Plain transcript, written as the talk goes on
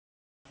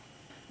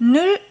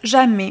Ne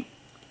jamais,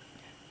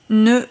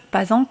 ne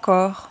pas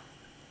encore,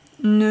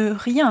 ne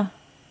rien,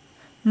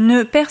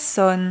 ne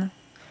personne,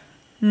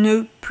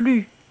 ne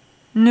plus,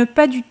 ne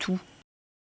pas du tout.